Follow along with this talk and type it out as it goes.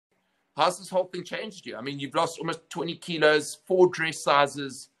how's this whole thing changed you? I mean, you've lost almost 20 kilos, 4 dress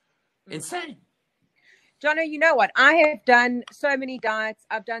sizes. Insane. Jono, you know what? I have done so many diets.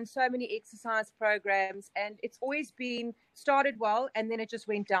 I've done so many exercise programs, and it's always been started well, and then it just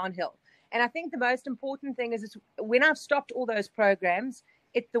went downhill. And I think the most important thing is when I've stopped all those programs,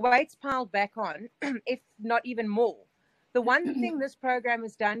 the weight's piled back on, if not even more. The one thing this program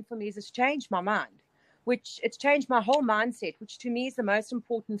has done for me is it's changed my mind, it's changed my whole mindset, which to me is the most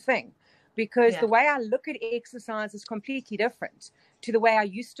important thing. Because the way I look at exercise is completely different to the way I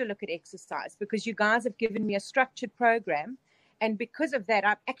used to look at exercise, because you guys have given me a structured program. And because of that,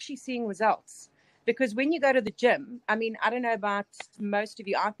 I'm actually seeing results. Because when you go to the gym, I mean, I don't know about most of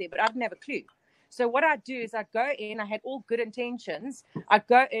you out there, but I didn't have a clue. So what I'd do is I'd go in, I had all good intentions. I'd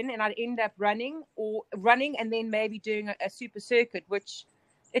go in and I'd end up running and then maybe doing a super circuit, which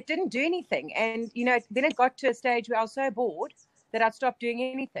it didn't do anything. And, then it got to a stage where I was so bored that I'd stop doing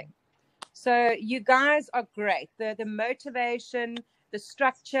anything. So you guys are great. The motivation, the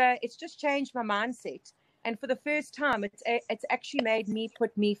structure, it's just changed my mindset. And for the first time, it's actually made me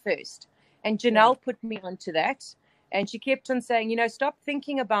put me first. And Janelle put me onto that. And she kept on saying, stop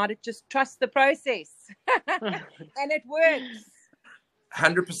thinking about it. Just trust the process. And it works.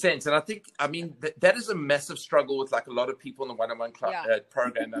 100%. And I think, that is a massive struggle with like a lot of people in the one-on-one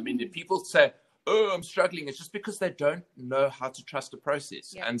program. I mean, if people say, oh, I'm struggling, it's just because they don't know how to trust the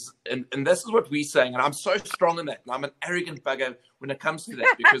process. Yeah. And this is what we're saying. And I'm so strong in that. And I'm an arrogant bugger when it comes to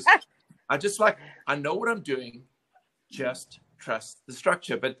that, because I know what I'm doing. Just trust the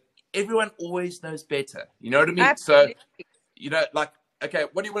structure. But everyone always knows better. You know what I mean? Absolutely. So, okay,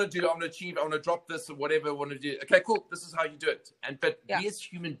 what do you want to do? I want to achieve, I want to drop this or whatever I want to do. Okay, cool. This is how you do it. But we as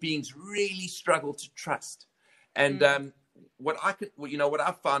human beings really struggle to trust. And what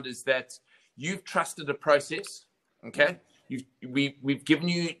I've found is that you've trusted a process, okay? We've given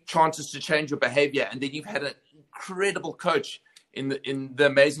you chances to change your behavior, and then you've had an incredible coach in the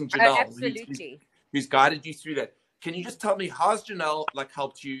amazing Janelle, who's guided you through that. Can you just tell me, how's Janelle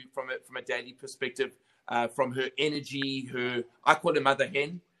helped you from a daily perspective, from her energy, I call her Mother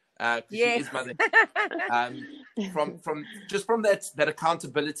Hen, she is Mother Hen. From that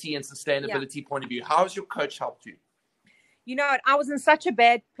accountability and sustainability point of view, how has your coach helped you? You know, I was in such a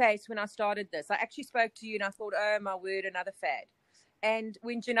bad place when I started this. I actually spoke to you and I thought, oh, my word, another fad. And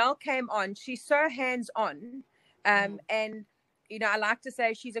when Janelle came on, she's so hands-on. And, I like to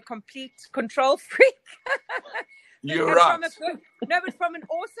say she's a complete control freak. You're right. But from an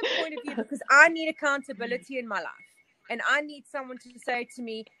awesome point of view, because I need accountability in my life. And I need someone to say to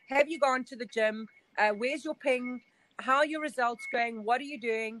me, have you gone to the gym? Where's your ping? How are your results going? What are you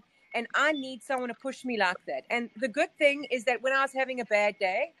doing? And I need someone to push me like that. And the good thing is that when I was having a bad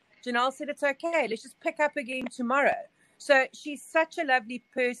day, Janelle said, it's okay. Let's just pick up again tomorrow. So she's such a lovely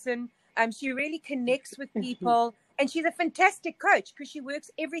person. She really connects with people. And she's a fantastic coach because she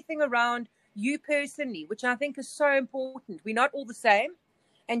works everything around you personally, which I think is so important. We're not all the same.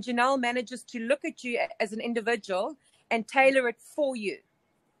 And Janelle manages to look at you as an individual and tailor it for you.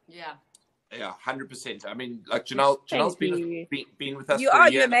 Yeah. Yeah, 100%. I mean, Janelle's been with us.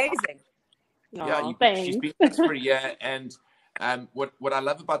 You're amazing. She's been with us for a year. And what I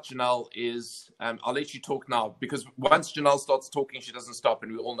love about Janelle is, I'll let you talk now, because once Janelle starts talking, she doesn't stop,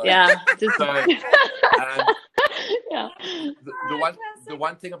 and we all know. Yeah. So, the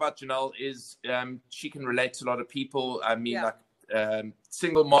one thing about Janelle is she can relate to a lot of people. I mean,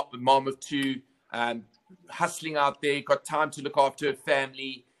 single mom of 2, hustling out there, got time to look after her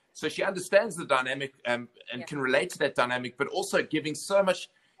family. So she understands the dynamic and can relate to that dynamic, but also giving so much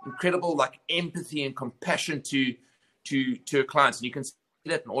incredible empathy and compassion to her clients. And you can see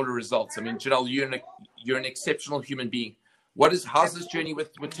that in all the results. I mean, Janelle, you're an exceptional human being. How's this journey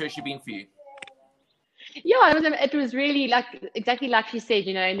with Tertia been for you? Yeah, it was really exactly like she said,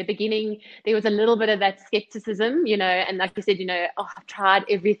 in the beginning, there was a little bit of that skepticism, and like you said, I've tried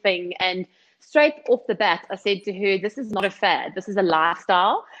everything. And straight off the bat, I said to her, this is not a fad. This is a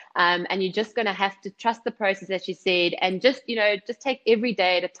lifestyle. And you're just going to have to trust the process, as she said, and just take every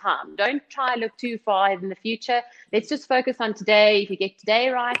day at a time. Don't try and look too far in the future. Let's just focus on today. If you get today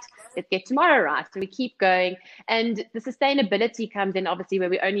right, let's get tomorrow right. So we keep going. And the sustainability comes in, obviously,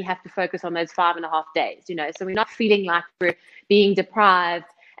 where we only have to focus on those 5.5 days, so we're not feeling like we're being deprived.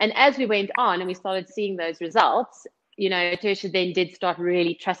 And as we went on and we started seeing those results, Tertia then did start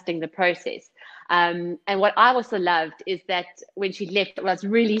really trusting the process. And what I also loved is that when she left, it was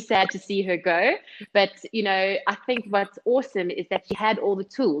really sad to see her go. But, you know, I think what's awesome is that she had all the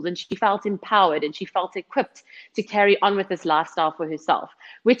tools and she felt empowered and she felt equipped to carry on with this lifestyle for herself,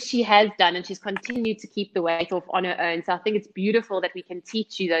 which she has done. And she's continued to keep the weight off on her own. So I think it's beautiful that we can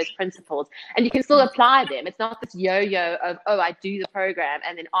teach you those principles and you can still apply them. It's not this yo-yo of, oh, I do the program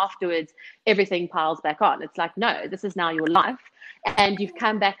and then afterwards everything piles back on. It's like, no, this is now your life. And you've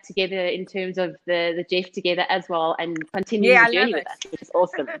come back together in terms of the Jeff together as well and continuing the journey with us, which is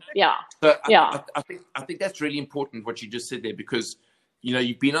awesome. Yeah. So yeah. I think that's really important what you just said there, because, you know,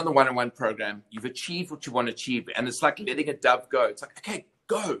 you've been on the one-on-one program, you've achieved what you want to achieve, and it's like letting a dove go. It's like, okay,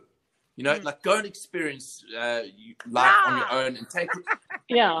 go. You know, like go and experience life on your own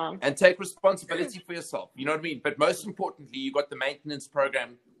and take responsibility for yourself. You know what I mean? But most importantly, you got the maintenance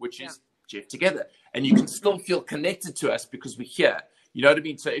program, which is Jeff Together, and you can still feel connected to us because we're here. You know what I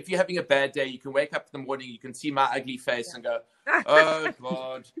mean? So if you're having a bad day, you can wake up in the morning, you can see my ugly face and go, oh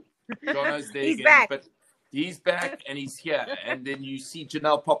God, Jono's there He's again. back. But he's back and he's here. And then you see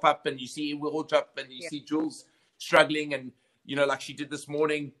Janelle pop up and you see Will jump and you see Jules struggling and, you know, like she did this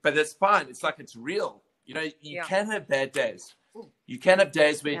morning, but it's fine. It's like, it's real. You know, you can have bad days. You can have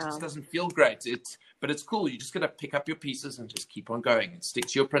days where it just doesn't feel great. But it's cool. You just got to pick up your pieces and just keep on going and stick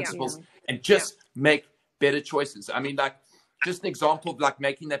to your principles and just make better choices. I mean, like, just an example of like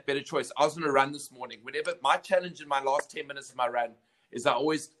making that better choice. I was on a run this morning. Whenever my challenge in my last 10 minutes of my run is I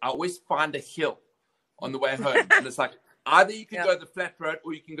always find a hill on the way home. And it's like, either you can go the flat road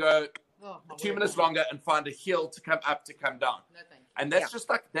or you can go 2 minutes longer and find a hill to come up, to come down. No, and that's just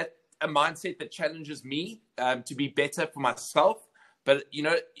like that, a mindset that challenges me to be better for myself. But, you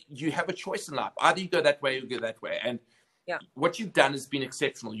know, you have a choice in life. Either you go that way or you go that way. And what you've done has been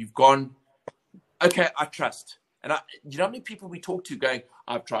exceptional. You've gone, okay, I trust. And you know how many people we talk to going,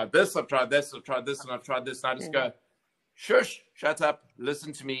 I've tried this, I've tried this, I've tried this, and I've tried this. And I just go, shush, shut up,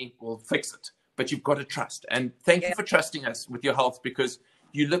 listen to me, we'll fix it. But you've got to trust. And thank you for trusting us with your health, because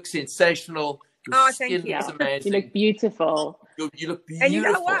you look sensational. Your skin is amazing. You look beautiful. You look beautiful. And you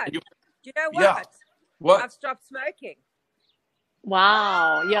know what? Do you know what? Yeah. What? I've stopped smoking.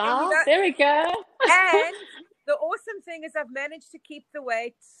 Wow. Yeah. There we go. And the awesome thing is I've managed to keep the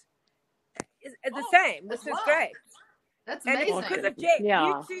weight the same, which is great. That's amazing. And it's because of Jeff. Yeah.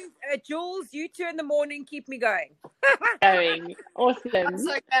 You two, Jules, you two in the morning keep me going. Awesome. That's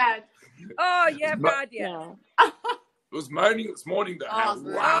so bad. Oh, you have no idea. It was moaning this morning, though.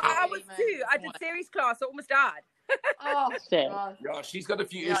 Wow. I was too. I did series class. I almost died. Oh, God. Yeah, she's got a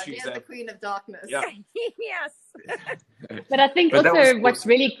few issues there. The queen of darkness. Yeah. Yes. But I think also what's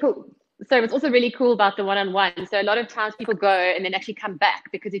really cool. So what's also really cool about the one-on-one, so a lot of times people go and then actually come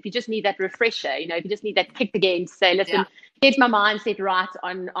back, because if you just need that refresher, you know, if you just need that kick again to say, listen, get my mindset right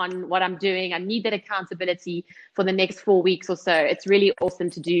on what I'm doing. I need that accountability for the next 4 weeks or so. It's really awesome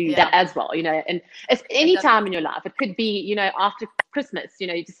to do that as well, you know, and it's any time in your life. It could be, you know, after Christmas, you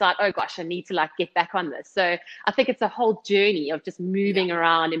know, you decide, oh gosh, I need to like get back on this. So I think it's a whole journey of just moving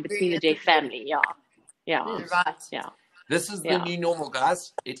around in between the Jeff family. Yeah. Right. Yeah. This is the new normal,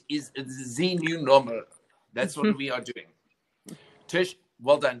 guys. It's the new normal. That's what we are doing. Tish,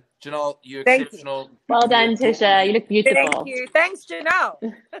 well done. Janelle, you're exceptional. Well done, Tisha. You look beautiful. Thank you. Thanks,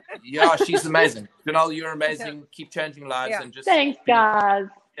 Janelle. Yeah, she's amazing. Janelle, you're amazing. Keep changing lives and just thanks, guys.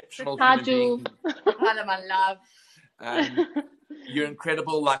 Exceptional Hi, human Jules. being. Hello, my love. You're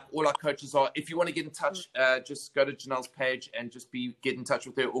incredible, like all our coaches are. If you want to get in touch, just go to Janelle's page and just get in touch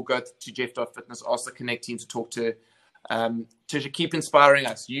with her, or go to Jeff.Fitness, ask the Connect team to talk to her. Tisha, keep inspiring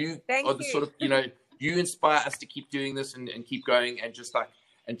us. You are the sort of, you know, you inspire us to keep doing this and keep going and just like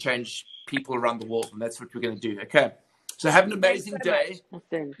and change people around the world, and that's what we're going to do. Okay, so have an amazing day.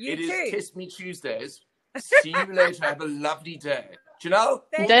 It is Test Me Tuesdays. See you later. Have a lovely day, Janelle.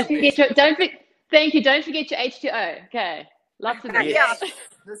 Don't forget your H2O. Okay, lots of it. Yes,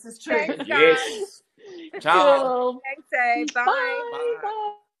 this is true. Thanks, yes. Ciao. Cool. Thanks, Bye.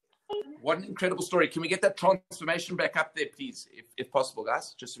 Bye. What an incredible story. Can we get that transformation back up there, please, if possible,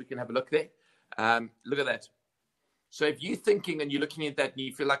 guys, just so we can have a look there. Look at that. So if you're thinking and you're looking at that and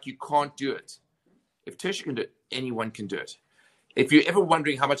you feel like you can't do it, if Tertia can do it, anyone can do it. If you're ever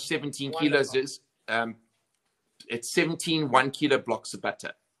wondering how much 17 kilos is, it's 17 1-kilo blocks of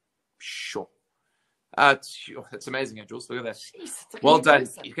butter. Sure. That's amazing, Jules. Look at that. Jeez, well done.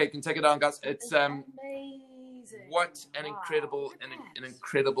 Okay, you can take it down, guys. It's amazing. What an incredible, an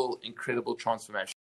incredible transformation.